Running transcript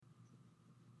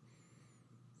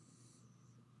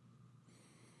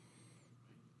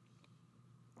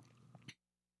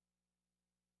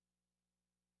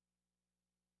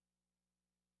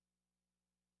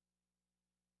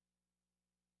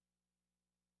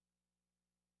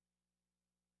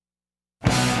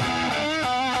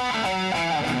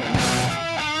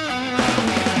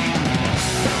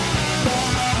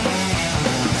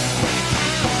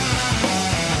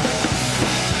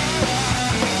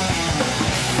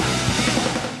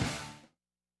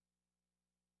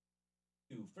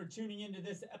for tuning into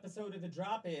this episode of The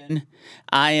Drop-In.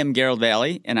 I am Garold,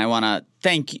 Vallie, and I want to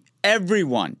thank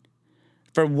everyone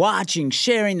for watching,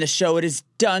 sharing the show. It has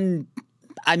done,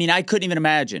 I couldn't even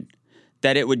imagine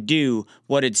that it would do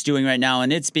what it's doing right now,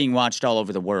 and it's being watched all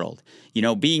over the world. You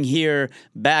know, being here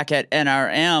back at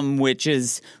NRM, which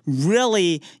is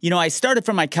really, I started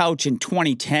from my couch in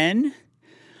 2010,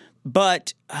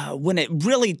 but when it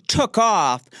really took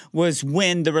off was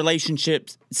when the relationship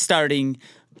started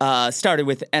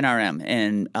with NRM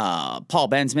and Paul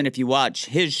Bensman. If you watch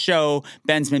his show,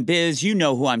 Bensman Biz, you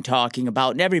know who I'm talking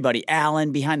about. And everybody,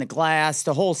 Alan, behind the glass,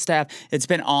 the whole staff, it's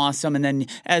been awesome. And then,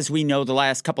 as we know, the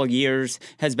last couple of years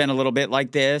has been a little bit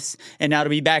like this. And now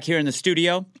to be back here in the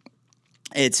studio,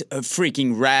 it's a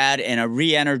freaking rad and a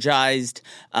re-energized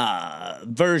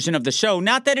version of the show.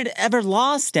 Not that it ever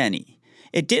lost any.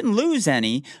 It didn't lose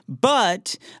any,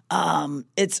 but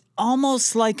it's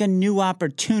almost like a new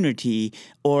opportunity,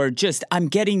 or just I'm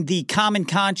getting the common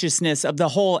consciousness of the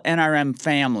whole NRM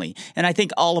family. And I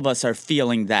think all of us are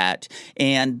feeling that.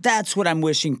 And that's what I'm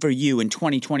wishing for you in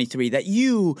 2023, that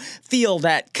you feel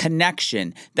that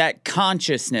connection, that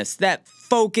consciousness, that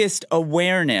focused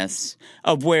awareness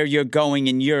of where you're going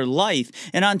in your life.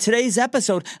 And on today's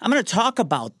episode, I'm going to talk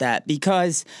about that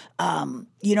because,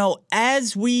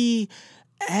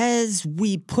 as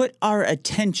we put our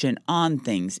attention on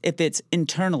things, if it's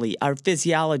internally, our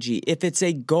physiology, if it's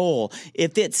a goal,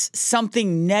 if it's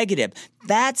something negative,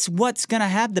 that's what's going to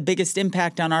have the biggest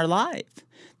impact on our life.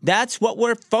 That's what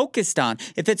we're focused on.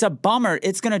 If it's a bummer,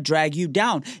 it's going to drag you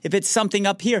down. If it's something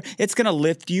up here, it's going to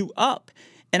lift you up.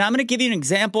 And I'm going to give you an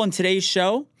example in today's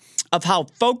show of how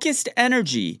focused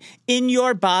energy in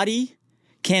your body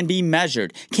can be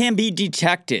measured, can be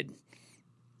detected.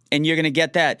 And you're going to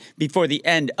get that before the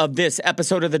end of this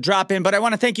episode of The Drop-In. But I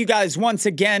want to thank you guys once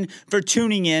again for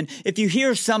tuning in. If you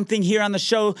hear something here on the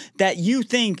show that you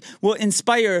think will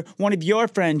inspire one of your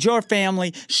friends, your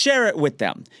family, share it with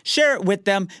them. Share it with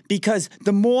them, because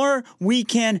the more we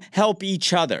can help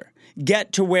each other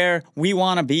get to where we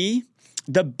want to be,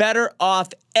 the better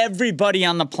off everybody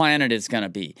on the planet is going to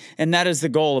be. And that is the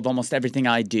goal of almost everything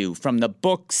I do, from the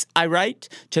books I write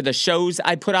to the shows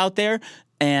I put out there.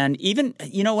 And even,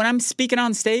 when I'm speaking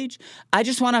on stage, I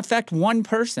just want to affect one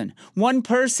person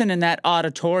in that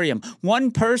auditorium, one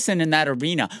person in that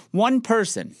arena, one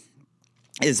person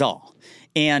is all.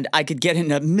 And I could get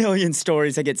into a million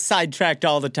stories. I get sidetracked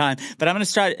all the time. But I'm going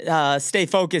to try to stay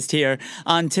focused here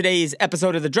on today's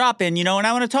episode of The Drop-In, and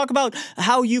I want to talk about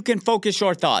how you can focus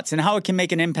your thoughts and how it can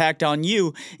make an impact on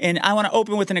you. And I want to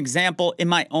open with an example in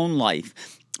my own life.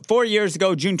 4 years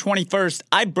ago, June 21st,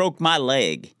 I broke my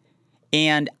leg.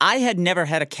 And I had never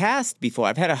had a cast before.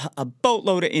 I've had a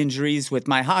boatload of injuries with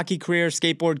my hockey career,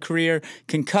 skateboard career,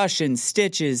 concussions,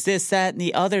 stitches, this, that, and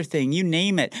the other thing, you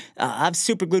name it. I've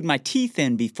super glued my teeth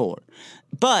in before.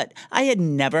 But I had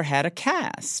never had a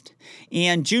cast.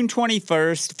 And June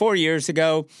 21st, 4 years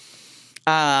ago,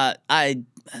 I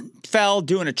fell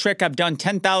doing a trick I've done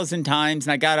 10,000 times.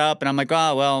 And I got up and I'm like,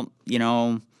 I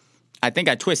think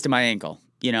I twisted my ankle.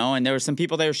 And there were some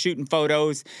people there shooting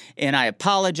photos, and I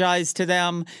apologized to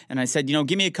them, and I said,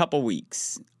 give me a couple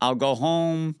weeks. I'll go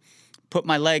home, put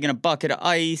my leg in a bucket of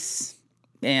ice,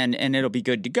 and it'll be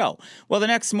good to go. Well, the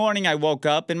next morning I woke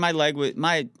up, and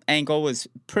my ankle was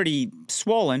pretty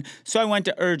swollen, so I went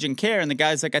to urgent care, and the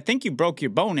guy's like, I think you broke your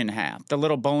bone in half, the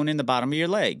little bone in the bottom of your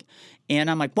leg.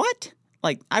 And I'm like, what?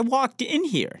 I walked in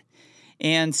here.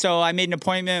 And so I made an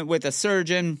appointment with a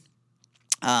surgeon.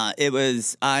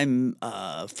 I'm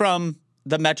from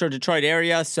the Metro Detroit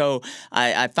area, so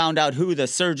I found out who the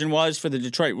surgeon was for the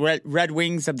Detroit Red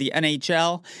Wings of the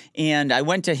NHL, and I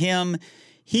went to him.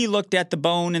 He looked at the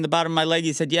bone in the bottom of my leg.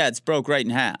 He said, yeah, it's broke right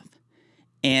in half.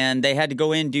 And they had to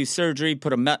go in, do surgery,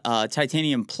 put a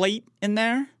titanium plate in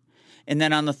there, and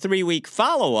then on the 3-week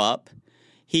follow-up,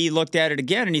 he looked at it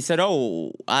again, and he said,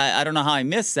 I don't know how I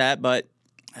missed that, but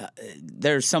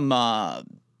there's some...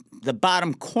 The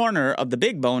bottom corner of the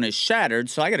big bone is shattered,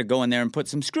 so I got to go in there and put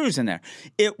some screws in there.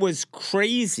 It was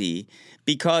crazy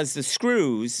because the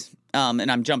screws,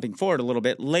 and I'm jumping forward a little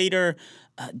bit, later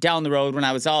down the road when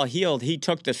I was all healed, he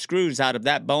took the screws out of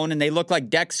that bone, and they looked like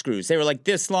deck screws. They were like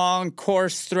this long,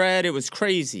 coarse thread. It was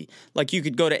crazy. Like you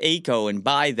could go to ACO and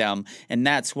buy them, and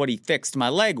that's what he fixed my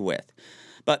leg with.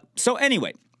 But so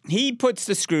anyway, he puts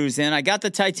the screws in. I got the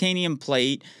titanium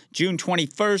plate. June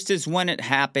 21st is when it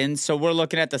happened. So we're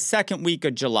looking at the second week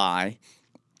of July.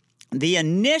 The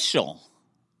initial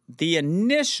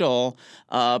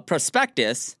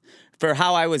prospectus for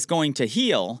how I was going to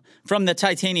heal from the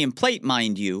titanium plate,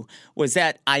 mind you, was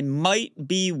that I might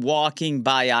be walking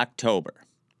by October.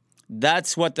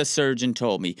 That's what the surgeon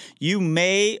told me. You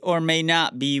may or may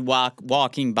not be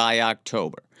walking by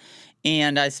October.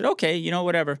 And I said, okay,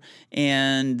 whatever.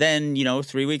 And then,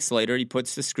 3 weeks later, he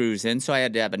puts the screws in. So I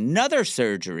had to have another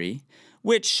surgery,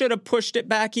 which should have pushed it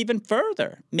back even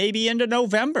further, maybe into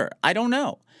November. I don't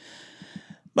know.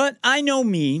 But I know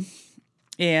me,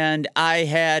 and I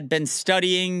had been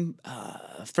studying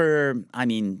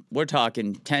we're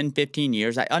talking 10, 15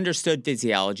 years. I understood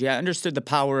physiology. I understood the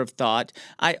power of thought.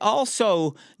 I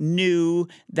also knew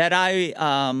that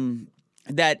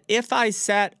that if I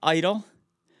sat idle,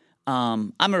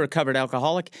 I'm a recovered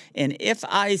alcoholic, and if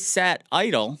I sat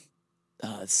idle,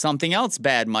 something else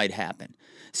bad might happen.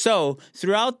 So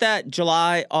throughout that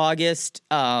July, August,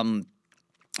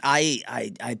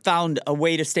 I found a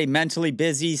way to stay mentally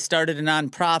busy, started a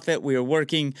nonprofit. We were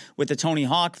working with the Tony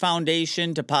Hawk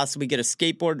Foundation to possibly get a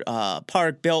skateboard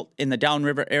park built in the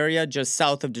Downriver area just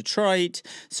south of Detroit.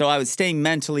 So I was staying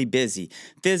mentally busy.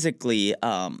 Physically,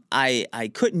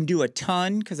 I couldn't do a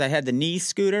ton because I had the knee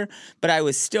scooter, but I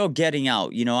was still getting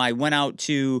out. I went out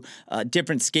to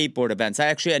different skateboard events. I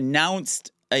actually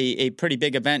announced a pretty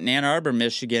big event in Ann Arbor,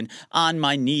 Michigan, on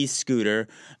my knee scooter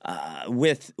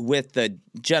with the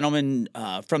gentleman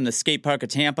from the skate park of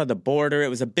Tampa, the Border. It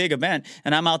was a big event,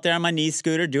 and I'm out there on my knee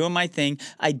scooter doing my thing.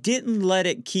 I didn't let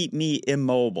it keep me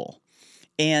immobile.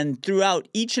 And throughout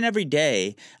each and every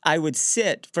day, I would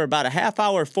sit for about a half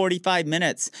hour, 45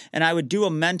 minutes, and I would do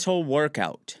a mental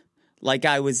workout. Like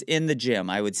I was in the gym.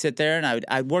 I would sit there and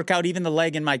I'd work out even the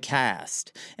leg in my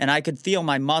cast. And I could feel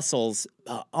my muscles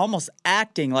almost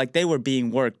acting like they were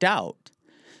being worked out.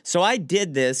 So I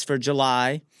did this for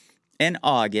July and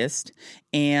August.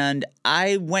 And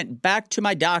I went back to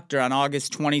my doctor on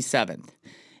August 27th.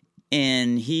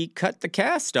 And he cut the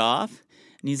cast off.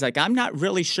 And he's like, I'm not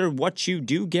really sure what you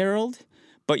do, Garold,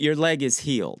 but your leg is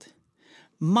healed.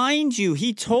 Mind you,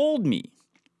 he told me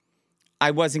I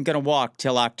wasn't going to walk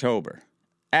till October,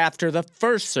 after the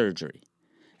first surgery.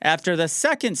 After the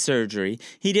second surgery,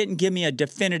 he didn't give me a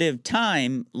definitive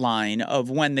timeline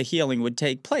of when the healing would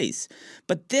take place.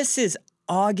 But this is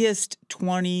August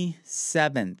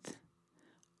 27th.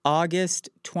 August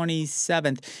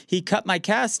 27th. He cut my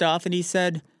cast off and he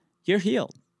said, you're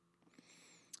healed.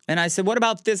 And I said, what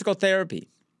about physical therapy?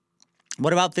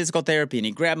 What about physical therapy? And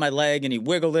he grabbed my leg and he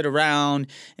wiggled it around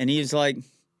and he was like,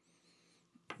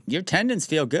 your tendons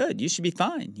feel good. You should be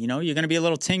fine. You're going to be a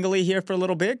little tingly here for a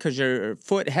little bit because your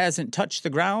foot hasn't touched the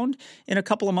ground in a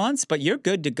couple of months, but you're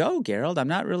good to go, Garold. I'm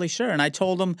not really sure. And I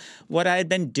told him what I had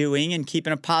been doing and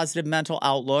keeping a positive mental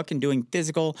outlook and doing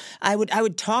physical. I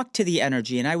would talk to the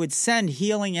energy and I would send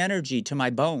healing energy to my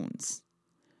bones.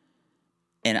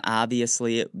 And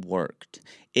obviously it worked.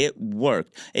 It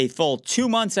worked. A full 2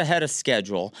 months ahead of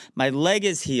schedule. My leg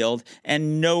is healed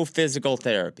and no physical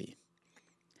therapy.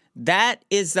 That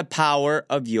is the power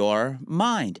of your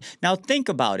mind. Now think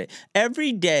about it.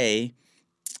 Every day,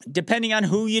 depending on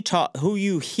who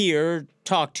you hear,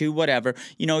 talk to, whatever,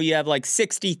 you have like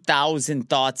 60,000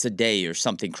 thoughts a day or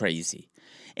something crazy.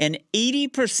 And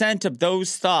 80% of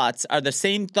those thoughts are the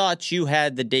same thoughts you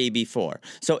had the day before.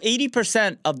 So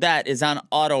 80% of that is on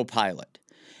autopilot.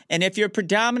 And if you're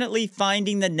predominantly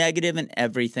finding the negative in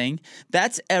everything,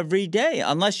 that's every day,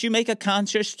 unless you make a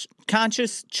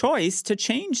conscious choice to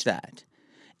change that.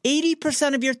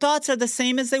 80% of your thoughts are the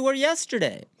same as they were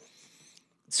yesterday.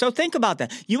 So think about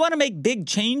that. You want to make big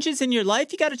changes in your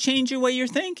life, you got to change your way you're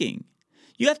thinking.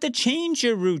 You have to change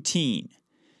your routine.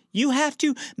 You have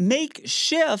to make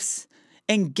shifts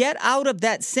and get out of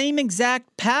that same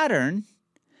exact pattern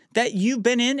that you've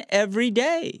been in every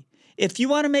day. If you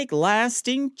want to make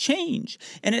lasting change.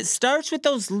 And it starts with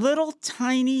those little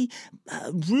tiny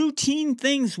routine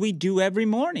things we do every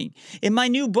morning. In my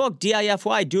new book,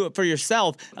 DIFY, Do It For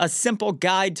Yourself, A Simple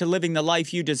Guide to Living the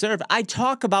Life You Deserve, I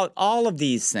talk about all of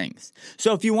these things.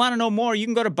 So if you want to know more, you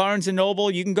can go to Barnes & Noble.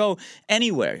 You can go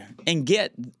anywhere and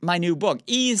get my new book.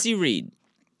 Easy read.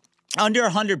 Under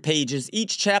 100 pages,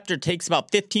 each chapter takes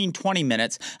about 15, 20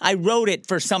 minutes. I wrote it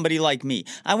for somebody like me.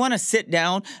 I want to sit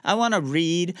down. I want to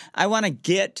read. I want to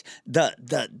get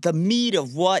the meat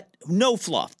of no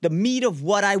fluff, the meat of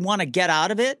what I want to get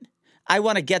out of it. I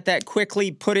want to get that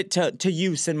quickly, put it to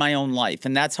use in my own life.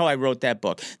 And that's how I wrote that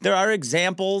book. There are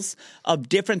examples of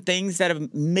different things that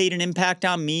have made an impact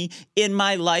on me in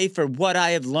my life or what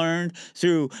I have learned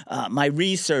through my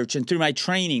research and through my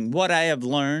training, what I have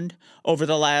learned over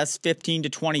the last 15 to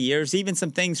 20 years, even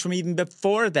some things from even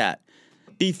before that.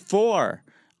 Before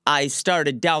I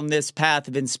started down this path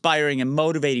of inspiring and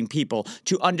motivating people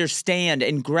to understand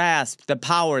and grasp the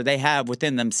power they have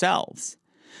within themselves.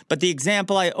 But the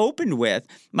example I opened with,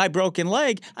 my broken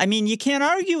leg, you can't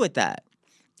argue with that.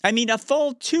 I mean, a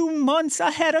full 2 months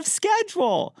ahead of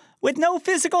schedule with no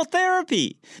physical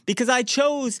therapy because I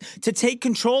chose to take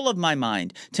control of my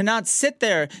mind, to not sit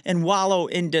there and wallow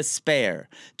in despair,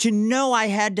 to know I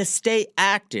had to stay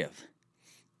active.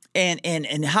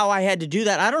 And how I had to do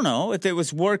that, I don't know. If it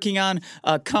was working on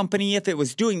a company, if it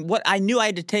was doing what I knew I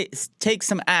had to take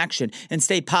some action and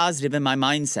stay positive in my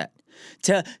mindset.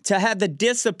 To have the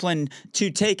discipline to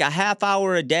take a half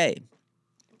hour a day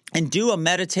and do a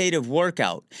meditative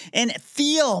workout and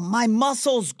feel my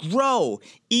muscles grow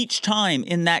each time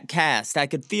in that cast. I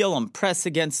could feel them press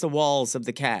against the walls of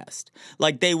the cast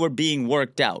like they were being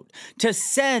worked out. To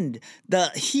send the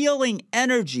healing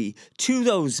energy to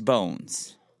those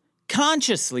bones.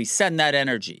 Consciously send that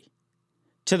energy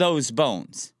to those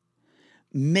bones.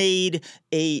 Made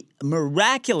a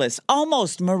miraculous,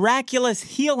 almost miraculous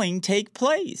healing take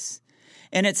place.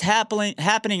 And it's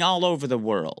happening all over the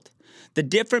world. The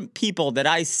different people that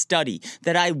I study,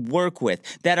 that I work with,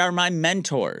 that are my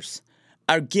mentors,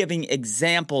 are giving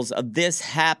examples of this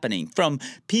happening from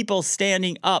people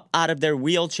standing up out of their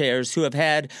wheelchairs who have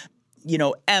had,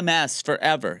 MS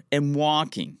forever and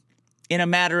walking in a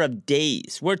matter of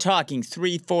days. We're talking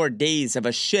 3-4 days of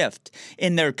a shift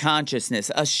in their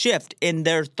consciousness, a shift in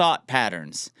their thought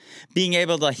patterns, being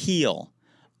able to heal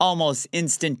almost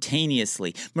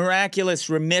instantaneously, miraculous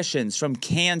remissions from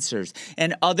cancers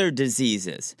and other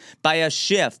diseases by a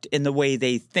shift in the way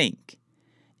they think.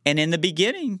 And in the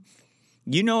beginning,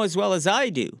 you know as well as I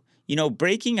do,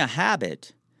 breaking a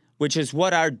habit, which is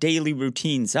what our daily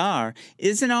routines are,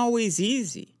 isn't always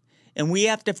easy. And we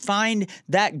have to find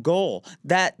that goal,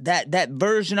 that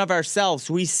version of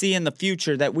ourselves we see in the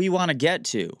future that we want to get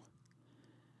to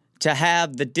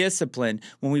have the discipline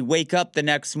when we wake up the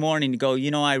next morning to go,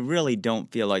 I really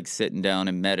don't feel like sitting down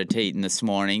and meditating this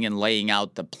morning and laying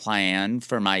out the plan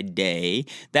for my day.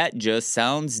 That just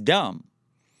sounds dumb.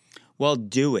 Well,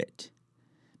 do it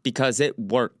because it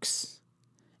works.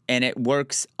 And it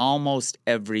works almost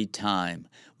every time.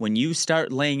 When you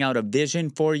start laying out a vision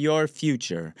for your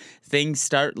future, things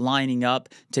start lining up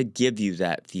to give you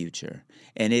that future.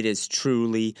 And it is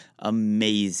truly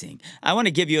amazing. I want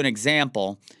to give you an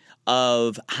example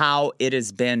of how it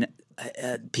has been,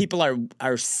 people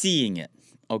are seeing it,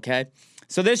 okay?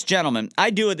 So this gentleman, I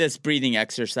do this breathing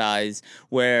exercise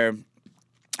where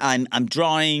I'm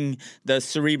drawing the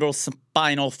cerebral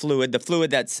spinal fluid, the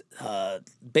fluid that's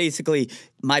basically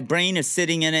my brain is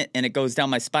sitting in it and it goes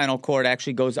down my spinal cord,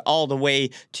 actually goes all the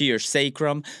way to your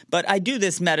sacrum. But I do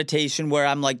this meditation where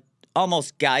I'm like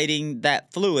almost guiding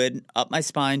that fluid up my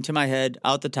spine to my head,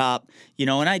 out the top,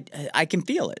 and I can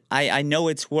feel it. I know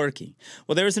it's working.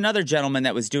 Well, there was another gentleman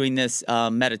that was doing this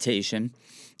meditation,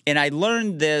 and I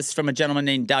learned this from a gentleman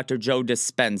named Dr. Joe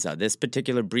Dispenza, this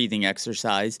particular breathing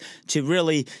exercise to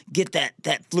really get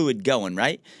that fluid going,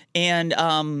 right? And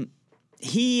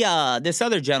this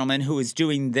other gentleman who was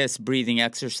doing this breathing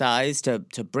exercise to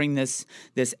bring this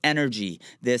energy,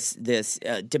 this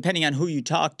depending on who you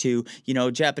talk to,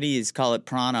 Japanese call it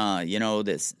prana,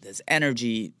 this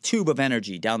energy, tube of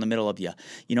energy down the middle of you.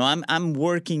 I'm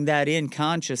working that in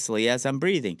consciously as I'm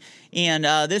breathing. And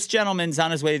this gentleman's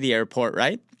on his way to the airport,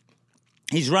 right?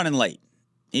 He's running late.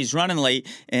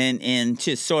 And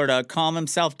to sort of calm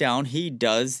himself down, he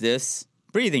does this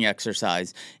breathing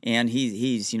exercise, and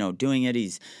he's doing it.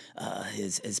 He's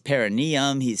his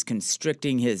perineum. He's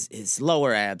constricting his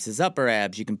lower abs, his upper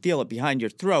abs. You can feel it behind your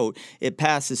throat. It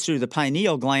passes through the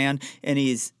pineal gland, and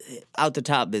he's out the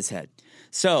top of his head.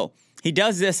 So he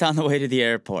does this on the way to the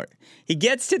airport. He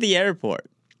gets to the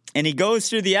airport, and he goes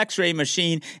through the X-ray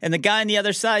machine, and the guy on the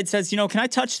other side says, "Can I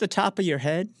touch the top of your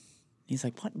head?" He's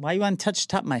like, "What? Why you want to touch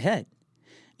the top of my head?"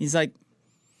 He's like,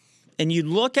 and you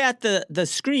look at the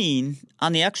screen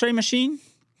on the X-ray machine,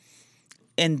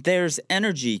 and there's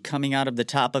energy coming out of the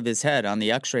top of his head on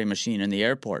the X-ray machine in the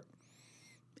airport.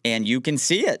 And you can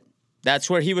see it. That's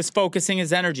where he was focusing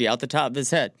his energy, out the top of his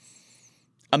head.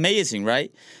 Amazing,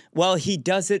 right? Well, he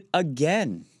does it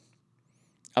again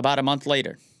about a month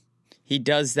later. He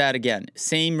does that again.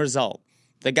 Same result.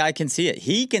 The guy can see it.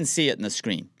 He can see it in the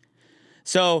screen.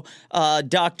 So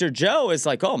Dr. Joe is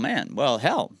like, oh, man, well,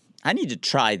 hell, I need to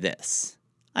try this.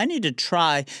 I need to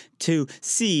try to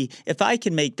see if I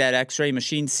can make that X-ray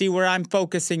machine see where I'm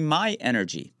focusing my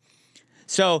energy.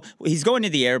 So he's going to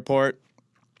the airport.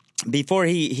 Before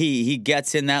he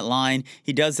gets in that line,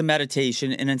 he does the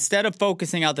meditation, and instead of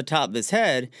focusing out the top of his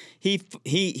head,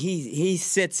 he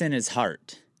sits in his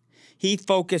heart. He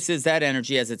focuses that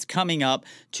energy as it's coming up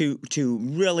to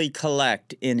really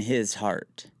collect in his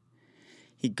heart.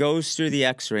 He goes through the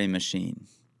X-ray machine,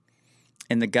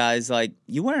 and the guy's like,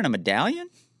 "You wearing a medallion?"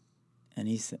 And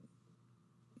he said,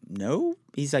 no.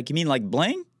 He's like, you mean like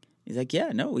bling? He's like, yeah,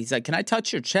 no. He's like, can I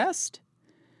touch your chest?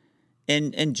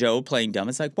 And Joe, playing dumb,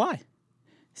 is like, why?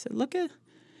 He said, look at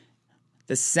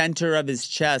the center of his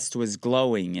chest was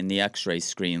glowing in the x-ray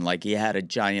screen like he had a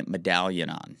giant medallion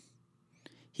on.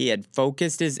 He had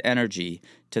focused his energy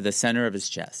to the center of his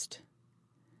chest.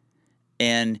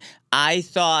 And I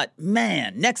thought,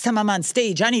 man, next time I'm on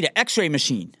stage, I need an x-ray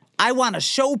machine. I want to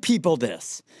show people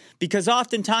this. Because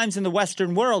oftentimes in the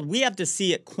Western world, we have to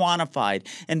see it quantified.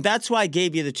 And that's why I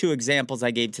gave you the two examples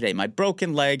I gave today. My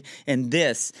broken leg and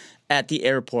this at the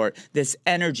airport. This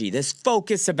energy, this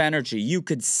focus of energy. You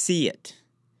could see it.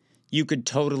 You could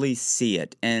totally see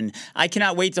it. And I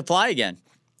cannot wait to fly again.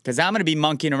 Because I'm going to be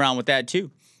monkeying around with that too.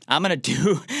 I'm going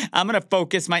to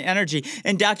focus my energy.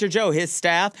 And Dr. Joe, his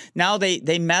staff, now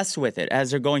they mess with it as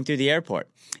they're going through the airport.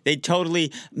 They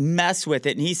totally mess with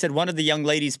it. And he said one of the young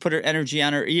ladies put her energy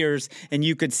on her ears, and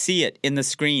you could see it in the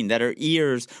screen that her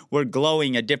ears were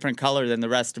glowing a different color than the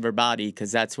rest of her body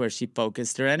because that's where she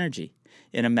focused her energy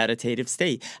in a meditative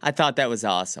state. I thought that was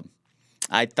awesome.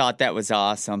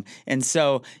 And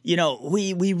so,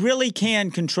 we really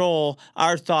can control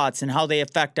our thoughts and how they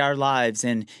affect our lives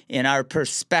and our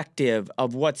perspective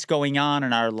of what's going on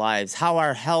in our lives, how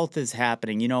our health is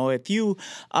happening. If you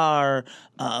are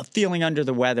feeling under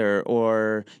the weather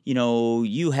or,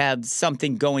 you have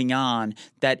something going on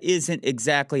that isn't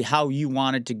exactly how you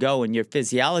want it to go in your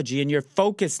physiology and you're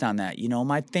focused on that.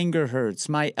 My finger hurts,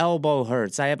 my elbow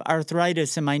hurts, I have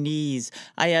arthritis in my knees,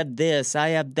 I have this, I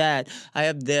have that, I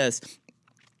have this.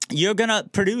 You're going to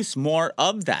produce more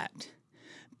of that.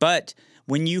 But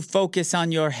when you focus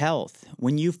on your health,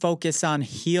 when you focus on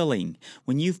healing,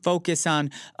 when you focus on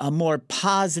a more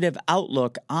positive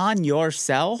outlook on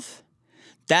yourself,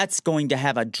 that's going to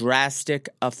have a drastic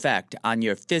effect on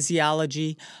your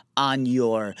physiology, on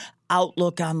your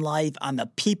outlook on life, on the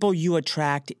people you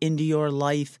attract into your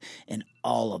life, and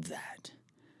all of that.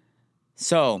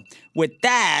 So with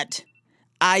that,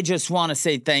 I just want to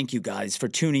say thank you guys for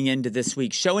tuning into this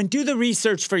week's show and do the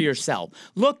research for yourself.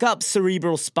 Look up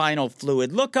cerebral spinal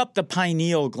fluid. Look up the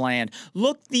pineal gland.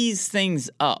 Look these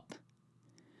things up.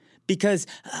 Because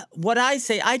what I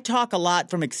say, I talk a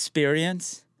lot from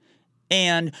experience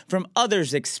and from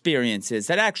others' experiences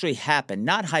that actually happen,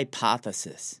 not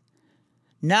hypothesis.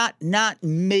 Not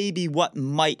maybe what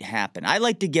might happen. I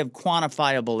like to give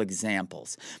quantifiable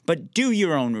examples, but do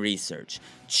your own research.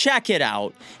 Check it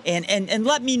out and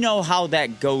let me know how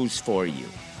that goes for you.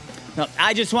 Now,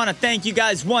 I just want to thank you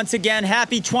guys once again.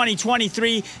 Happy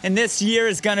 2023, and this year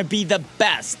is going to be the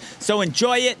best. So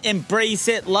enjoy it, embrace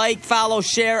it, like, follow,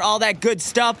 share, all that good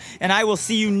stuff, and I will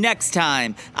see you next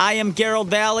time. I am Garold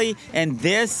Vallie, and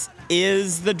this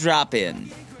is The Drop-In.